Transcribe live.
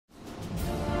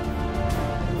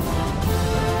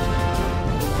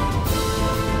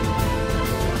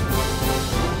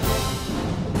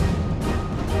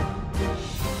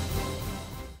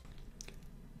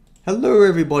Hello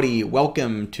everybody,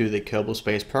 welcome to the Kerbal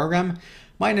Space program.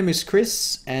 My name is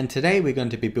Chris and today we're going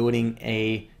to be building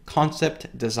a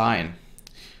concept design.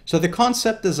 So the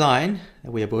concept design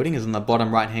that we are building is in the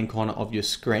bottom right hand corner of your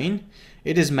screen.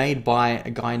 It is made by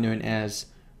a guy known as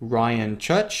Ryan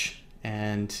Church,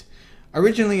 and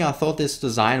originally I thought this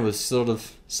design was sort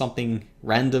of something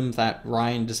random that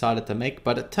Ryan decided to make,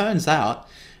 but it turns out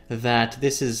that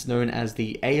this is known as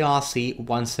the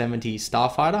ARC-170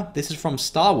 Starfighter. This is from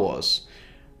Star Wars,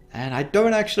 and I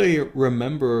don't actually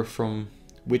remember from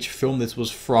which film this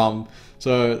was from,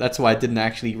 so that's why I didn't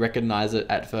actually recognize it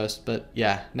at first. But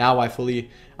yeah, now I fully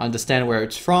understand where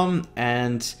it's from.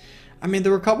 And I mean,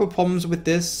 there were a couple of problems with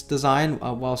this design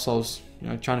whilst I was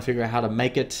trying to figure out how to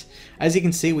make it. As you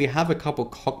can see, we have a couple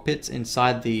cockpits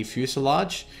inside the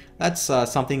fuselage. That's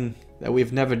something that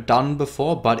we've never done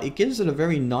before, but it gives it a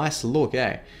very nice look,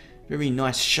 very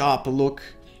nice sharp look.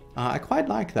 I quite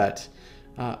like that.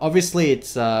 Obviously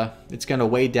it's going to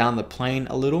weigh down the plane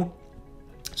a little,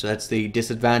 so that's the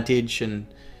disadvantage, and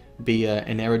be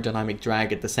an aerodynamic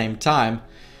drag at the same time.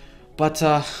 But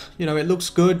it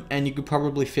looks good, and you could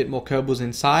probably fit more Kerbals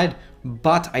inside,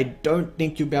 but I don't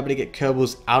think you'll be able to get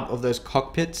Kerbals out of those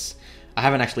cockpits. I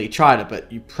haven't actually tried it,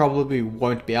 but you probably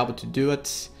won't be able to do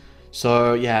it.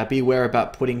 So yeah, beware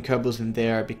about putting Kerbals in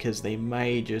there because they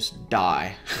may just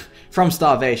die from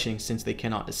starvation since they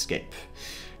cannot escape.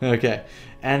 Okay,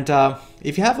 and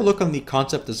if you have a look on the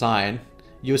concept design,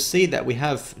 you'll see that we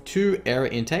have two air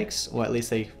intakes, or at least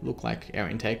they look like air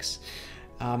intakes.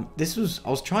 I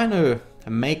was trying to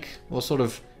make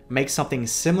something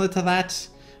similar to that,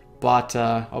 but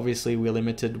obviously we're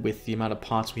limited with the amount of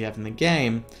parts we have in the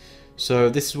game. So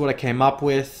this is what I came up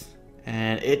with.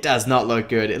 And it does not look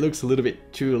good. It looks a little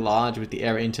bit too large with the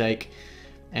air intake,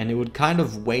 and it would kind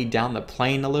of weigh down the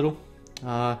plane a little.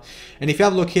 And if you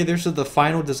have a look here, this is the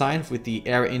final design with the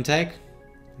air intake.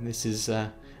 And this is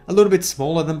a little bit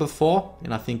smaller than before,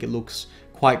 and I think it looks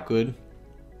quite good.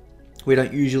 We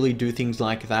don't usually do things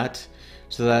like that,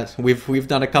 so that we've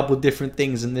done a couple different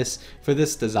things in this for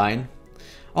this design.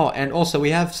 Oh, and also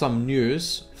we have some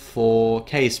news for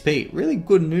KSP. Really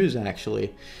good news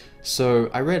actually. So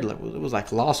I read, it was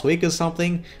like last week or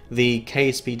something, the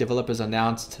KSP developers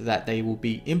announced that they will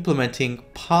be implementing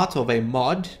part of a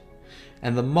mod,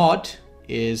 and the mod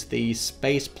is the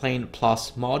Space Plane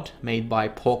Plus mod made by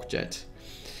PorkJet.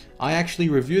 I actually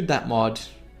reviewed that mod,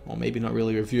 or maybe not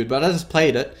really reviewed, but I just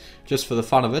played it just for the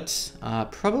fun of it.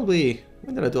 Probably,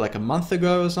 when did I do, like a month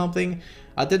ago or something?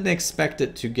 I didn't expect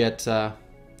it to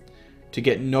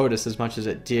get noticed as much as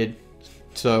it did.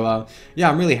 So yeah,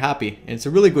 I'm really happy. It's a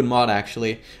really good mod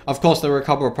actually. Of course, there were a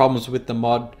couple of problems with the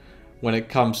mod when it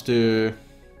comes to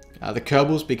the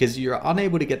Kerbals, because you're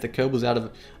unable to get the Kerbals out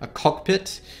of a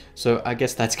cockpit. So I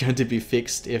guess that's going to be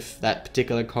fixed if that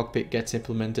particular cockpit gets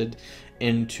implemented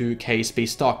into KSP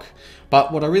stock.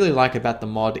 But what I really like about the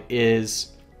mod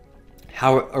is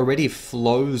how it already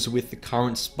flows with the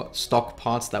current stock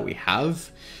parts that we have.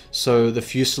 So the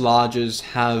fuselages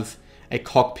have a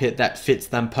cockpit that fits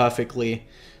them perfectly.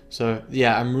 So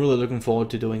yeah, I'm really looking forward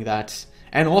to doing that.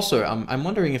 And also, I'm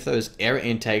wondering if those air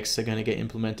intakes are going to get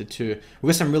implemented too. We've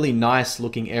got some really nice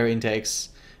looking air intakes.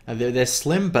 They're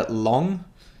slim but long,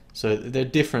 so they're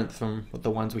different from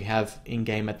the ones we have in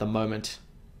game at the moment.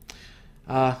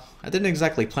 I didn't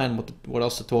exactly plan what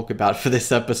else to talk about for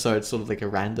this episode, sort of like a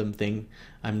random thing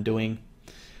I'm doing.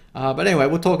 But anyway,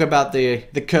 we'll talk about the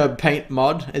curb paint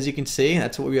mod. As you can see,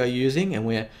 that's what we are using, and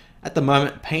we're at the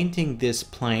moment painting this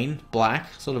plane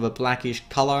black, sort of a blackish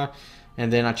color,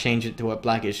 and then I changed it to a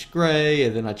blackish gray,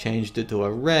 and then I changed it to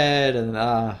a red, and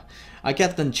I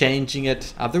kept on changing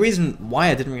it. The reason why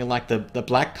I didn't really like the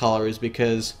black color is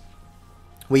because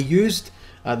we used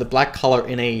the black color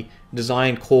in a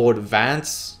design called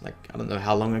Vance. Like, I don't know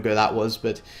how long ago that was,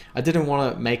 but I didn't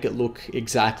want to make it look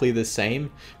exactly the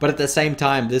same. But at the same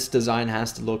time, this design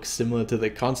has to look similar to the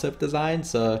concept design,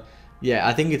 so yeah,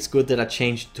 I think it's good that I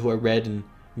changed it to a red and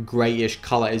grayish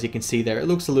color. As you can see there, it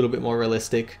looks a little bit more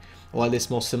realistic, or at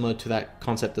least more similar to that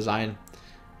concept design.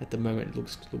 At the moment,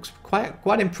 it looks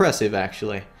quite impressive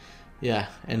actually. Yeah,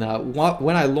 and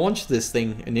when I launched this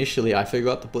thing initially, I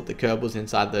forgot to put the Kerbals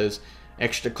inside those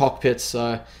extra cockpits,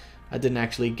 so I didn't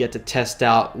actually get to test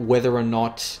out whether or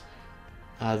not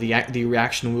the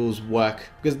reaction wheels work.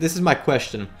 Because this is my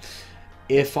question: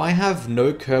 if I have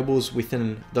no Kerbals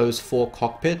within those 4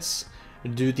 cockpits,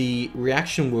 do the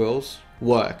reaction wheels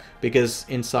work? Because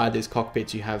inside these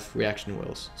cockpits you have reaction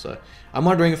wheels. So I'm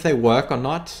wondering if they work or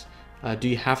not. Do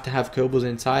you have to have Kerbals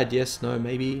inside? Yes, no,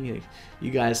 maybe?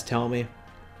 You guys tell me.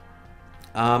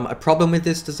 A problem with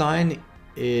this design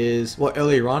is, well,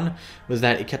 earlier on, was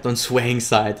that it kept on swaying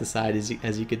side to side,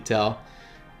 as you could tell.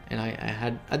 And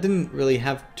I didn't really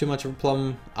have too much of a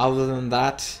problem other than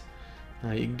that.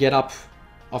 You get up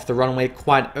off the runway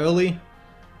quite early,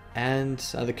 and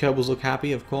the Kerbals look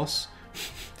happy, of course.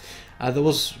 There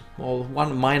was, well,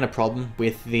 one minor problem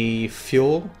with the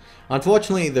fuel.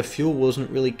 Unfortunately, the fuel wasn't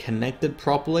really connected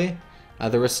properly.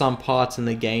 There are some parts in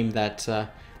the game that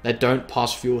don't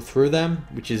pass fuel through them,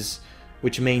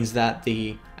 which means that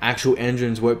the actual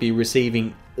engines won't be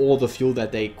receiving all the fuel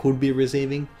that they could be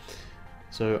receiving.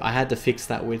 So I had to fix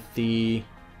that with the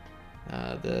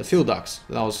fuel ducts.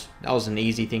 That was an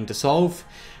easy thing to solve.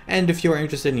 And if you're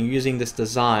interested in using this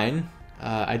design,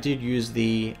 I did use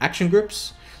the action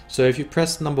groups. So if you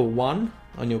press number 1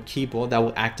 on your keyboard, that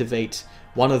will activate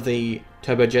one of the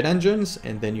turbojet engines,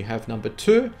 and then you have number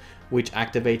 2, which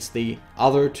activates the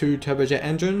other 2 turbojet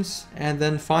engines, and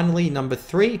then finally number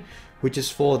 3, which is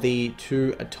for the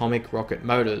 2 atomic rocket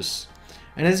motors.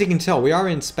 And as you can tell, we are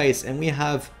in space and we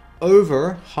have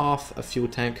over half a fuel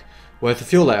tank worth of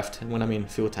fuel left. And when I mean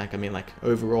fuel tank, I mean like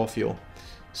overall fuel.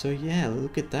 So yeah,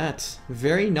 look at that.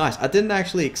 Very nice. I didn't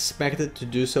actually expect it to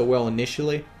do so well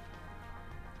initially,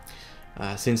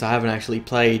 since I haven't actually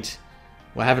played,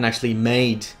 well, I haven't actually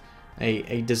made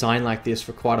a design like this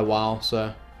for quite a while.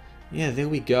 So yeah, there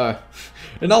we go.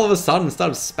 And all of a sudden it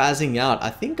started spazzing out. I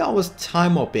think I was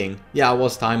time hopping. Yeah, I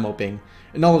was time hopping.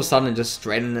 And all of a sudden it just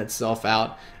straightened itself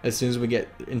out as soon as we get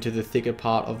into the thicker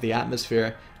part of the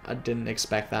atmosphere. I didn't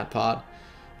expect that part.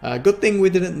 Good thing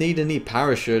we didn't need any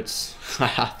parachutes. I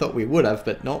thought we would have,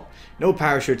 but no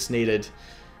parachutes needed.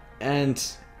 And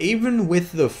even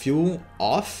with the fuel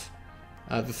off,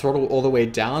 the throttle all the way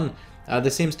down, there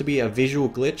seems to be a visual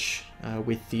glitch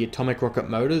with the atomic rocket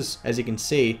motors. As you can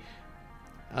see,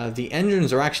 the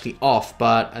engines are actually off,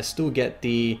 but I still get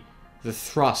the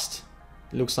thrust.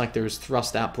 It looks like there's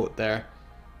thrust output there.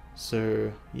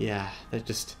 So yeah,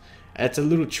 it's a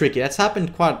little tricky. That's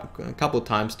happened quite a couple of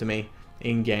times to me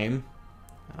in game.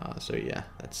 So yeah,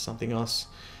 that's something else.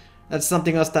 That's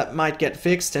something else that might get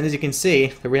fixed. And as you can see,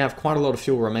 that we have quite a lot of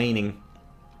fuel remaining.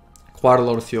 Quite a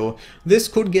lot of fuel. This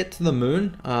could get to the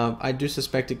moon. I do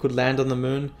suspect it could land on the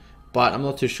moon, but I'm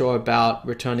not too sure about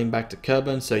returning back to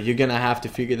Kerbin. So you're gonna have to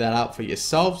figure that out for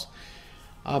yourselves.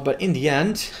 But in the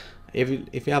end, if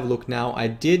you have a look now, I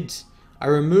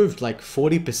removed like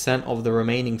 40% of the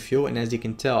remaining fuel, and as you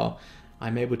can tell,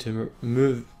 I'm able to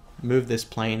move this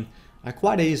plane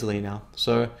quite easily now.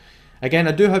 So again,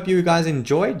 I do hope you guys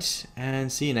enjoyed,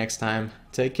 and see you next time.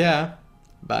 Take care.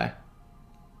 Bye.